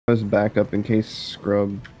was back up in case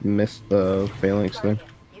Scrub missed the phalanx thing.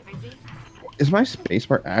 Is my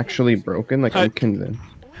spacebar actually broken? Like, I'm convinced.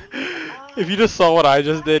 If you just saw what I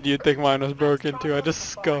just did, you'd think mine was broken too. I just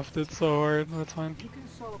scuffed it so hard. That's fine. You can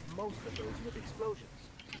solve most of those with explosions.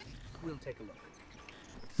 We'll take a look.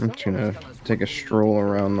 I'm just gonna take a stroll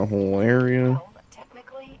around the whole area.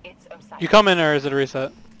 You come in or is it a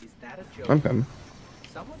reset? Is that a joke? I'm coming.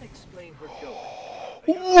 Someone explain her joke.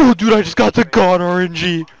 Oh, dude, I just got the god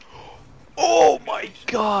RNG. Oh my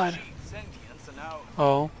god.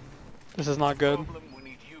 Oh, this is not good.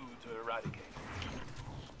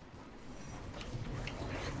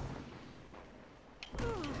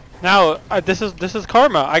 Now, this is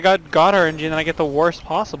karma. I got god RNG and then I get the worst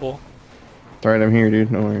possible. It's alright, I'm here,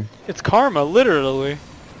 dude. No worries. It's karma, literally.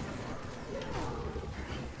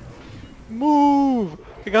 Move!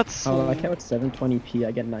 I got I can't with 720p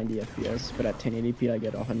I get 90 FPS, but at 1080p I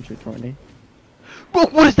get 120.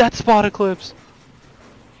 What is that spot eclipse?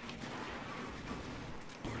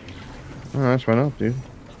 Oh, I just went up, dude.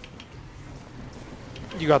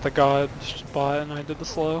 You got the god spot and I did the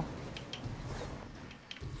slow.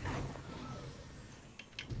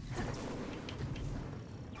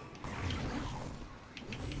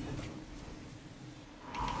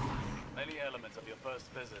 Many elements of your first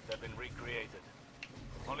visit have been recreated.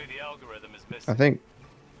 Only the algorithm is missing. I think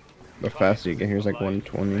the faster you get here is like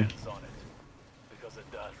 120. Because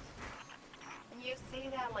it does. You say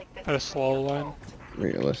that like this At a slow line.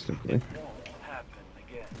 Realistically. It won't happen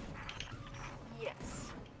again. Yes,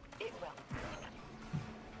 it will.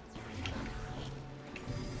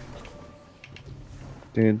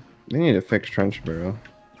 Dude, they need to fix Trench Barrel.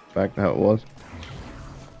 Back to how it was.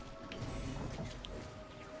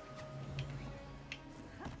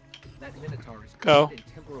 That Minotaur is Go. covered in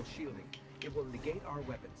temporal shielding. It will negate our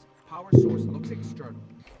weapons. Power source looks external.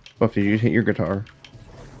 Buff, did you hit your guitar?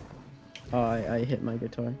 I hit my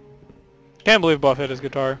guitar. Can't believe Buff hit his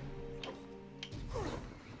guitar.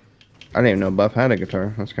 I didn't even know Buff had a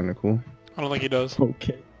guitar. That's kind of cool. I don't think he does.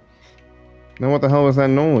 Okay. Now what the hell was that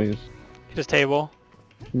noise? His table.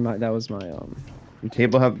 That was my Your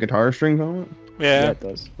table have guitar strings on it? Yeah. it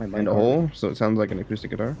does. My mic And a arm. hole? So it sounds like an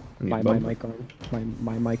acoustic guitar? I need My Buff. mic arm.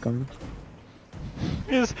 My mic arm.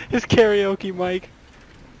 His karaoke mic.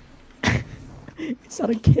 It's not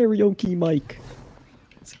a karaoke mic.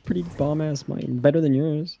 It's a pretty bomb ass mic. Better than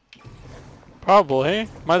yours. Probably.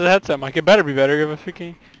 Mine's a headset mic. It better be better. Give a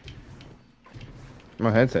freaking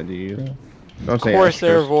My headset do you use? Yeah. Don't say Corsair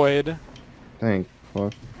extras. Void. Thank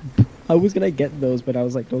fuck. I was gonna get those, but I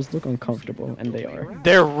was like, those look uncomfortable, and they are.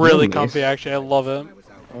 They're really Nice. comfy actually. I love it.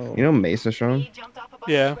 Oh. You know Mesa, Sean? He jumped off a bunch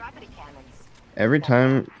Yeah. of gravity cannons. Every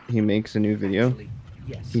time he makes a new video, Actually,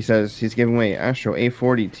 yes. he says he's giving away Astro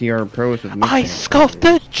A40 TR Pros with I scuffed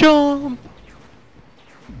the jump!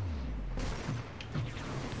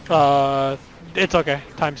 It's okay.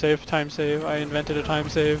 Time save, time save. I invented a time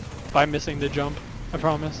save by missing the jump. I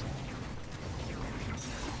promise.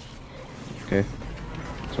 Okay.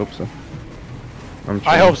 Let's hope so.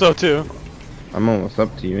 I hope so too. I'm almost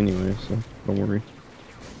up to you anyway, so don't worry.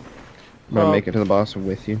 I'm gonna Well- make it to the boss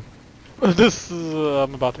with you. This is,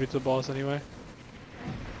 I'm about to beat the boss anyway.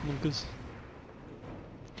 Lucas.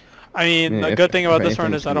 I mean, Yeah, a if- good thing about if this run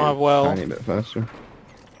anything's is I don't move have well. Tiny bit faster.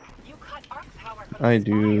 You cut arc power from I the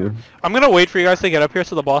do. spire. I'm gonna wait for you guys to get up here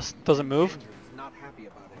so the boss doesn't move. Engine's not happy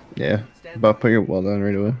about it. Yeah. But put your well done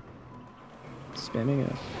right away. Spamming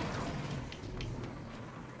it.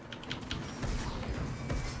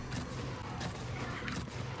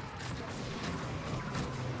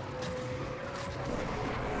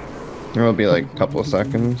 It'll be like a couple of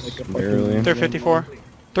seconds, barely. 354.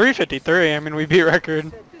 353, I mean we beat record.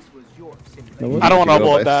 This was your No, simulation. I don't want to Go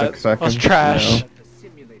by upload that. 6 That was seconds. trash. No.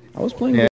 Simulated. I was playing Yeah.